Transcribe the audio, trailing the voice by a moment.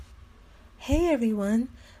Hey everyone,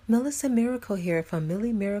 Melissa Miracle here from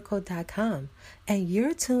MillieMiracle.com, and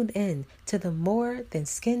you're tuned in to the More Than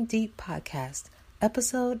Skin Deep podcast,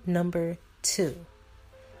 episode number 2.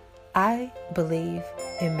 I believe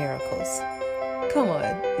in miracles. Come on,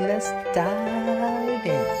 let's dive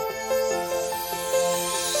in.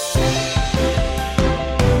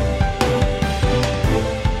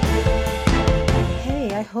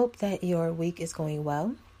 Hey, I hope that your week is going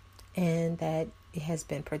well and that it has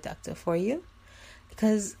been productive for you,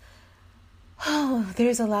 because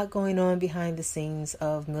there's a lot going on behind the scenes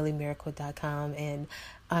of MillieMiracle.com, and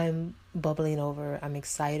I'm bubbling over. I'm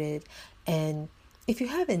excited, and if you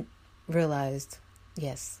haven't realized,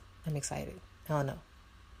 yes, I'm excited. I don't know,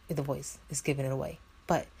 the voice is giving it away,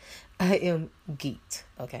 but I am geeked.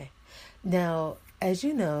 Okay, now, as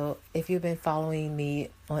you know, if you've been following me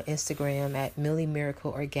on Instagram at Millie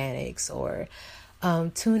Miracle Organics, or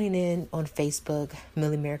tuning in on Facebook,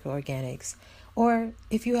 Millie Miracle Organics, or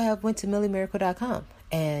if you have went to MillieMiracle.com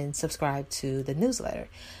and subscribed to the newsletter,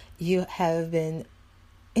 you have been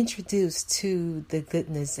introduced to the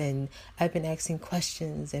goodness, and I've been asking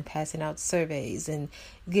questions and passing out surveys and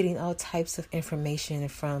getting all types of information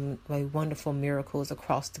from my wonderful miracles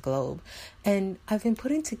across the globe. And I've been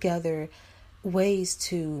putting together ways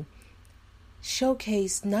to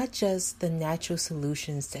showcase not just the natural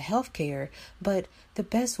solutions to healthcare, but the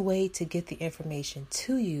best way to get the information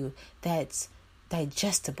to you that's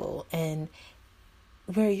digestible and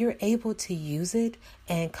where you're able to use it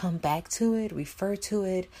and come back to it, refer to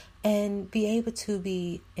it, and be able to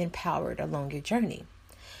be empowered along your journey.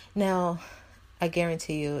 Now, I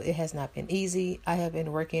guarantee you it has not been easy. I have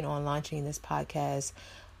been working on launching this podcast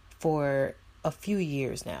for a few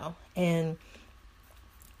years now, and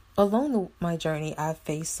along my journey, I've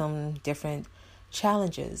faced some different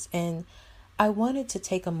challenges, and I wanted to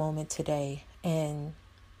take a moment today and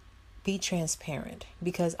be transparent,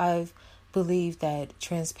 because I've believed that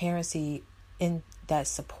transparency in that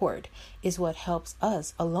support is what helps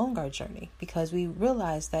us along our journey, because we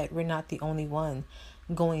realize that we're not the only one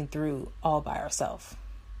going through all by ourselves,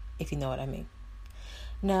 if you know what I mean.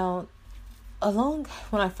 Now,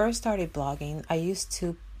 when I first started blogging, I used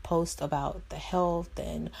to post about the health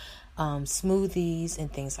and smoothies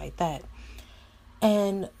and things like that.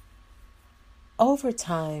 And over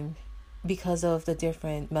time, because of the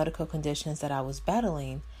different medical conditions that I was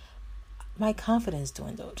battling, my confidence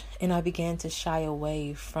dwindled, and I began to shy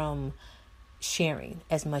away from sharing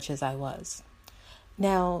as much as I was.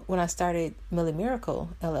 Now, when I started Millie Miracle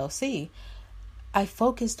LLC, I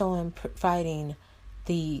focused on providing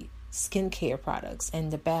the skincare products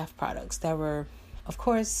and the bath products that were, of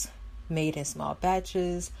course, made in small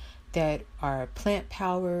batches, that are plant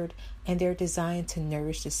powered, and they're designed to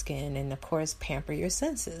nourish the skin and, of course, pamper your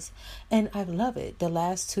senses. And I love it. The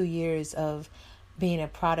last 2 years of being a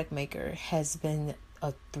product maker has been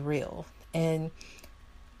a thrill, and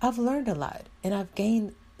I've learned a lot, and I've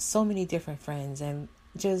gained so many different friends, and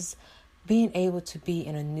just being able to be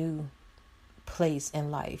in a new place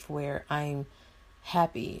in life where I'm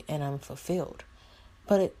happy and I'm fulfilled.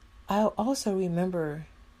 But I also remember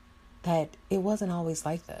that it wasn't always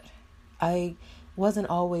like that. I wasn't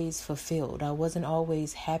always fulfilled. I wasn't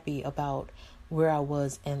always happy about where I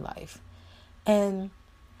was in life. And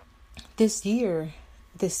this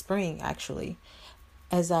spring actually,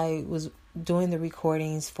 as I was doing the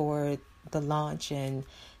recordings for the launch and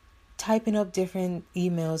typing up different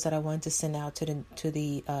emails that I wanted to send out to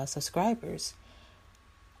the subscribers,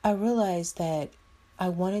 I realized that I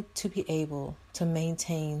wanted to be able to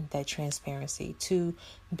maintain that transparency, to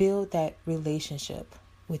build that relationship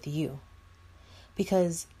with you.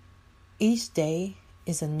 Because each day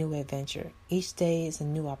is a new adventure. Each day is a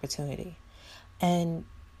new opportunity. And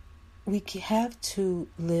we have to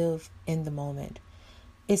live in the moment.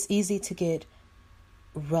 It's easy to get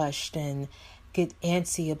rushed and get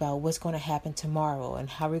antsy about what's going to happen tomorrow and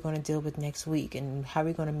how we're going to deal with next week and how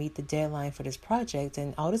we're going to meet the deadline for this project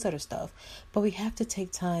and all this other stuff. But we have to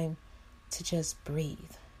take time to just breathe.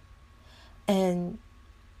 And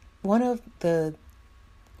one of the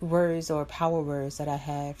words or power words that I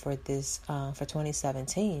had for this, for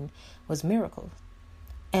 2017 was miracle.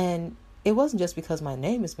 And it wasn't just because my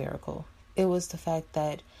name is Miracle. It was the fact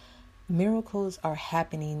that miracles are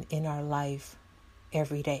happening in our life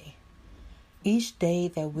every day. Each day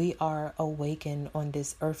that we are awakened on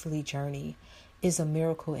this earthly journey is a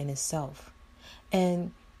miracle in itself.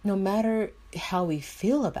 And no matter how we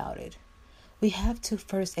feel about it, we have to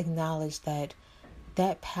first acknowledge that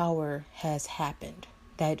that power has happened,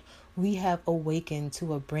 that we have awakened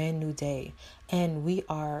to a brand new day, and we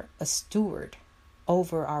are a steward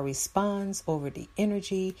over our response, over the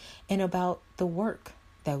energy, and about the work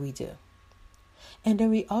that we do. And then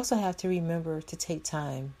we also have to remember to take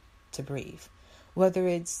time to breathe, whether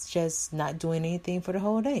it's just not doing anything for the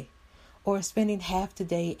whole day or spending half the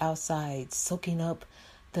day outside soaking up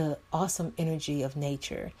the awesome energy of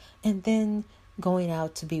nature and then going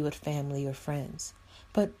out to be with family or friends.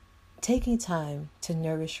 But taking time to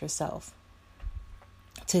nourish yourself.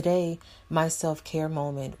 Today, my self-care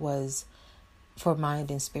moment was for mind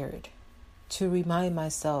and spirit, to remind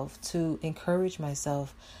myself, to encourage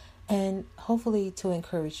myself, and hopefully to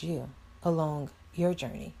encourage you along your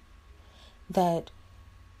journey, that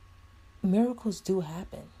miracles do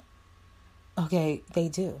happen. Okay, they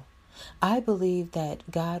do. I believe that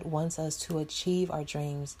God wants us to achieve our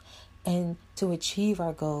dreams and to achieve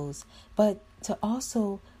our goals, but to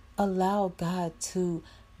also allow God to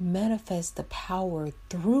manifest the power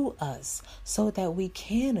through us so that we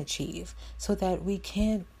can achieve, so that we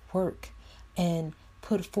can work and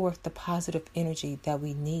put forth the positive energy that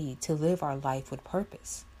we need to live our life with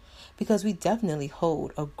purpose. Because we definitely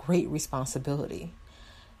hold a great responsibility.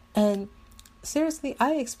 And seriously,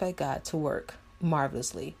 I expect God to work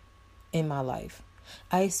marvelously in my life.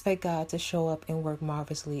 I expect God to show up and work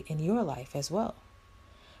marvelously in your life as well.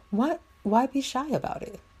 Why be shy about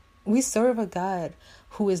it? We serve a God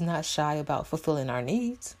who is not shy about fulfilling our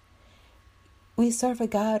needs. We serve a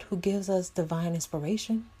God who gives us divine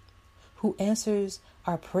inspiration, who answers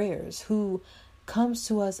our prayers, who comes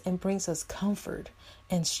to us and brings us comfort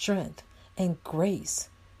and strength and grace,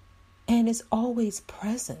 and is always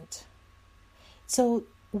present. So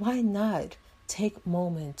why not take a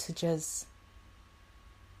moment to just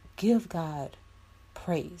give God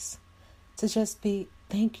praise, to just be,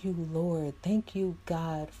 thank you, Lord. Thank you,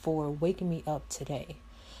 God, for waking me up today.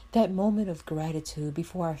 That moment of gratitude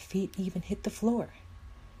before our feet even hit the floor.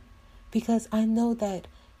 Because I know that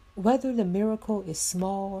whether the miracle is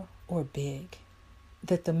small or big,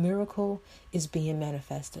 that the miracle is being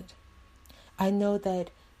manifested. I know that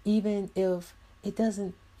even if it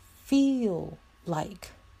doesn't feel like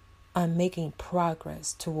I'm making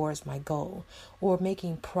progress towards my goal or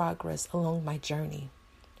making progress along my journey,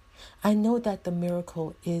 I know that the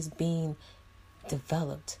miracle is being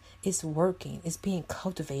developed, it's working, it's being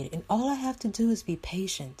cultivated. And all I have to do is be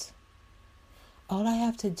patient. All I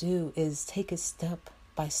have to do is take it step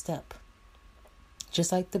by step.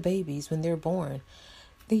 Just like the babies, when they're born,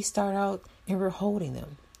 they start out and we're holding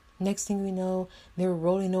them. Next thing we know, they're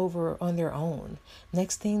rolling over on their own.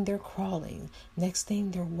 Next thing, they're crawling. Next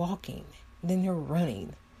thing, they're walking. Then they're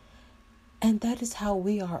running. And that is how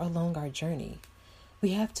we are along our journey.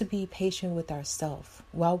 We have to be patient with ourselves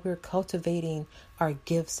while we're cultivating our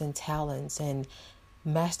gifts and talents and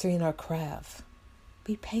mastering our craft.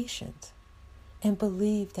 Be patient and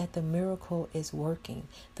believe that the miracle is working.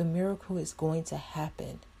 The miracle is going to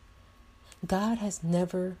happen. God has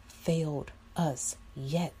never failed us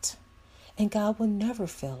yet. And God will never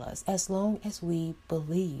fail us as long as we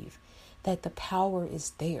believe that the power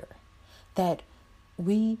is there, that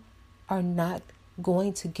we are not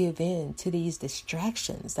going to give in to these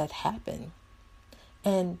distractions that happen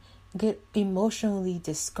and get emotionally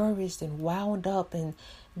discouraged and wound up and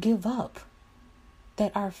give up.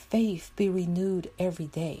 That our faith be renewed every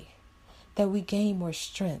day, that we gain more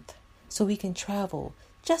strength so we can travel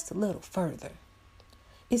just a little further.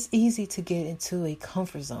 It's easy to get into a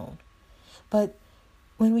comfort zone, but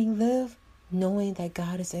when we live knowing that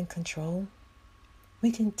God is in control,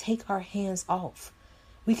 we can take our hands off.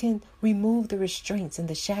 We can remove the restraints and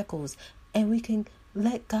the shackles, and we can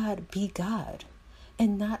let God be God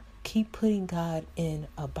and not keep putting God in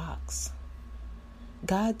a box.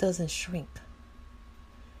 God doesn't shrink.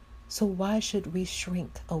 So why should we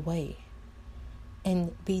shrink away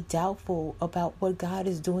and be doubtful about what God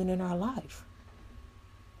is doing in our life?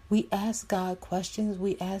 We ask God questions,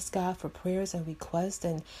 we ask God for prayers and requests,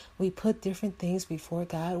 and we put different things before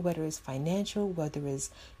God, whether it's financial, whether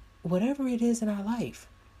it's whatever it is in our life.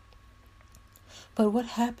 But what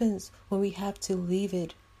happens when we have to leave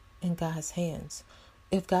it in God's hands?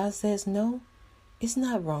 If God says no, it's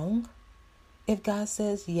not wrong. If God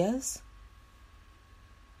says yes,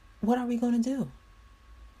 what are we going to do?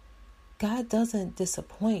 God doesn't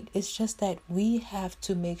disappoint. It's just that we have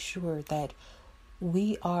to make sure that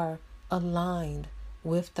we are aligned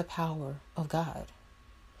with the power of God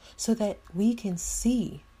so that we can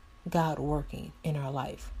see God working in our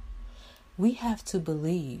life. We have to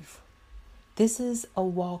believe. This is a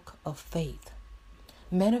walk of faith.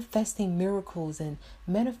 Manifesting miracles and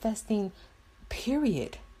manifesting,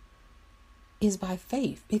 period, is by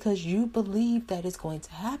faith because you believe that it's going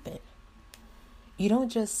to happen. You don't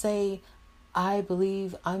just say, I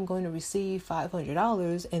believe I'm going to receive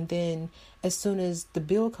 $500, and then as soon as the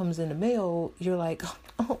bill comes in the mail, you're like,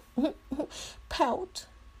 oh, pout.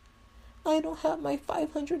 I don't have my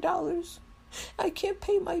 $500. I can't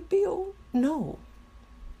pay my bill. No.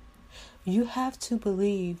 You have to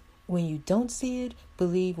believe when you don't see it,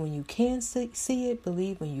 believe when you can see it,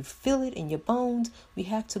 believe when you feel it in your bones. We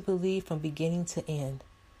have to believe from beginning to end.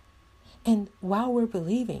 And while we're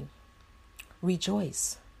believing,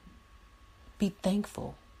 rejoice. Be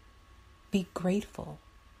thankful. Be grateful.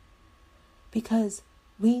 Because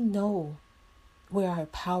we know where our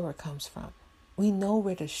power comes from. We know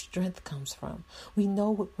where the strength comes from. We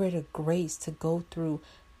know where the grace to go through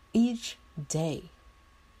each day.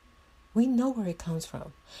 We know where it comes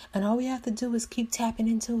from. And all we have to do is keep tapping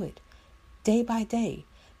into it day by day.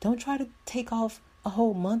 Don't try to take off a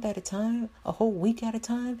whole month at a time, a whole week at a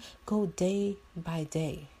time. Go day by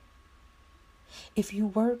day. If you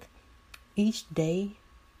work each day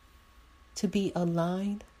to be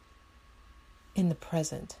aligned in the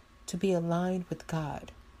present, to be aligned with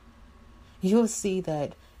God, you'll see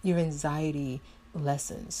that your anxiety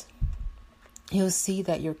lessens. You'll see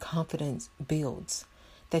that your confidence builds,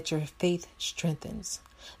 that your faith strengthens,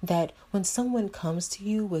 that when someone comes to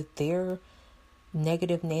you with their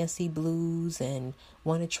negative Nancy blues and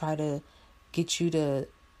want to try to get you to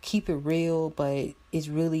keep it real, but it's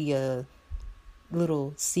really a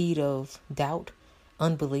little seed of doubt,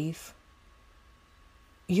 unbelief,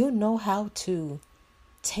 you'll know how to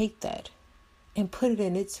take that and put it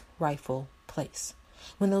in its rightful place.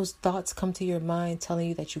 When those thoughts come to your mind telling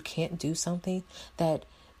you that you can't do something, that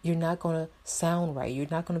you're not going to sound right, you're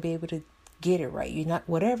not going to be able to get it right, you're not,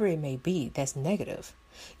 whatever it may be that's negative,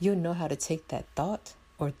 you'll know how to take that thought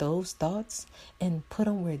or those thoughts and put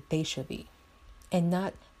them where they should be and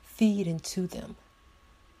not feed into them.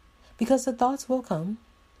 Because the thoughts will come,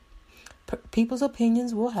 people's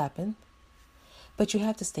opinions will happen, but you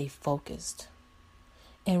have to stay focused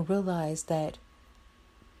and realize that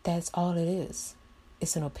that's all it is.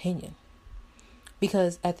 It's an opinion.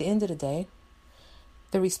 Because at the end of the day,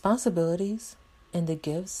 the responsibilities and the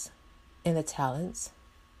gifts and the talents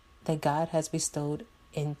that God has bestowed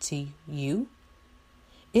into you,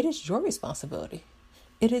 it is your responsibility.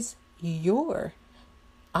 It is your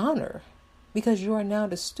honor because you are now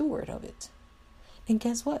the steward of it. And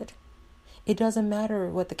guess what? It doesn't matter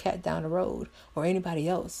what the cat down the road or anybody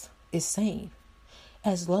else is saying.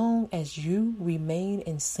 As long as you remain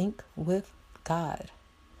in sync with God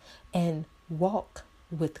and walk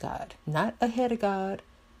with God, not ahead of God,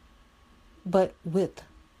 but with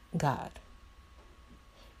God,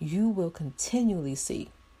 you will continually see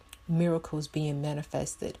miracles being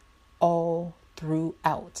manifested all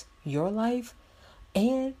throughout your life,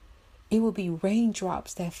 and it will be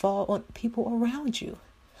raindrops that fall on people around you.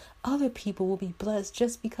 Other people will be blessed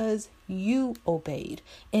just because you obeyed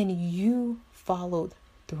and you followed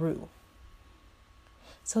through.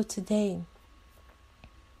 So today,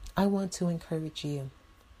 I want to encourage you.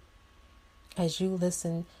 As you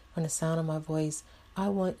listen on the sound of my voice, I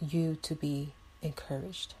want you to be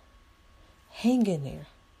encouraged. Hang in there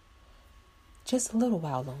just a little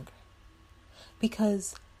while longer,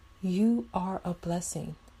 because you are a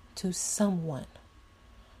blessing to someone.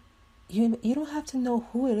 You don't have to know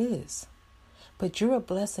who it is, but you're a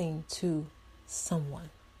blessing to someone.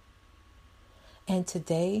 And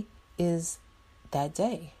today is that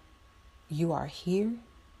day. You are here.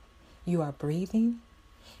 You are breathing.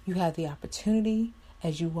 You have the opportunity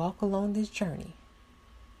as you walk along this journey.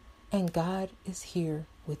 And God is here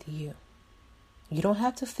with you. You don't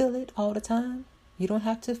have to feel it all the time. You don't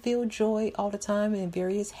have to feel joy all the time and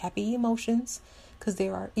various happy emotions, because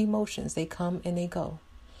there are emotions. They come and they go.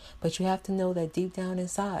 But you have to know that deep down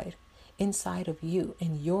inside of you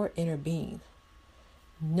and your inner being,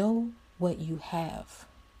 know what you have,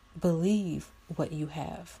 believe what you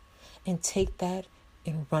have, and take that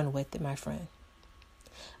and run with it, my friend.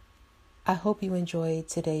 I hope you enjoyed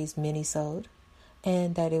today's mini-sode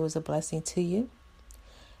and that it was a blessing to you.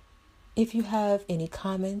 If you have any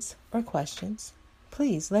comments or questions,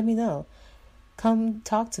 please let me know. Come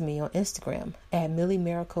talk to me on Instagram at Millie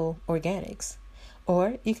Miracle Organics.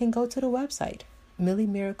 Or you can go to the website,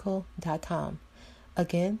 milliemiracle.com.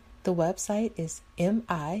 Again, the website is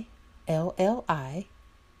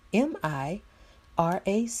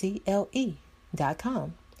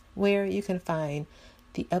MILLIMIRACLE.com, where you can find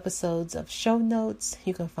the episodes of show notes.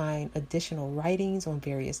 You can find additional writings on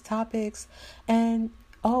various topics, and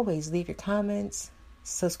always leave your comments.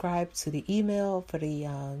 Subscribe to the email for the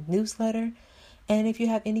newsletter. And if you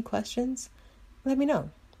have any questions, let me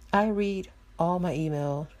know. I read all my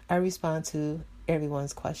email. I respond to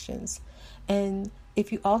everyone's questions. And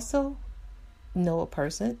if you also know a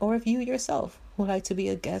person, or if you yourself would like to be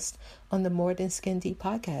a guest on the More Than Skin Deep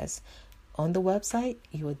podcast, on the website,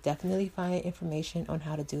 you will definitely find information on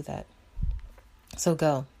how to do that. So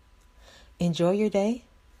go. Enjoy your day.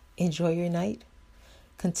 Enjoy your night.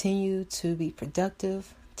 Continue to be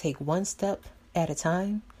productive. Take one step at a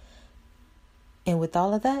time. And with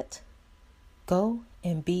all of that, go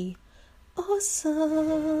and be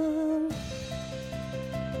awesome.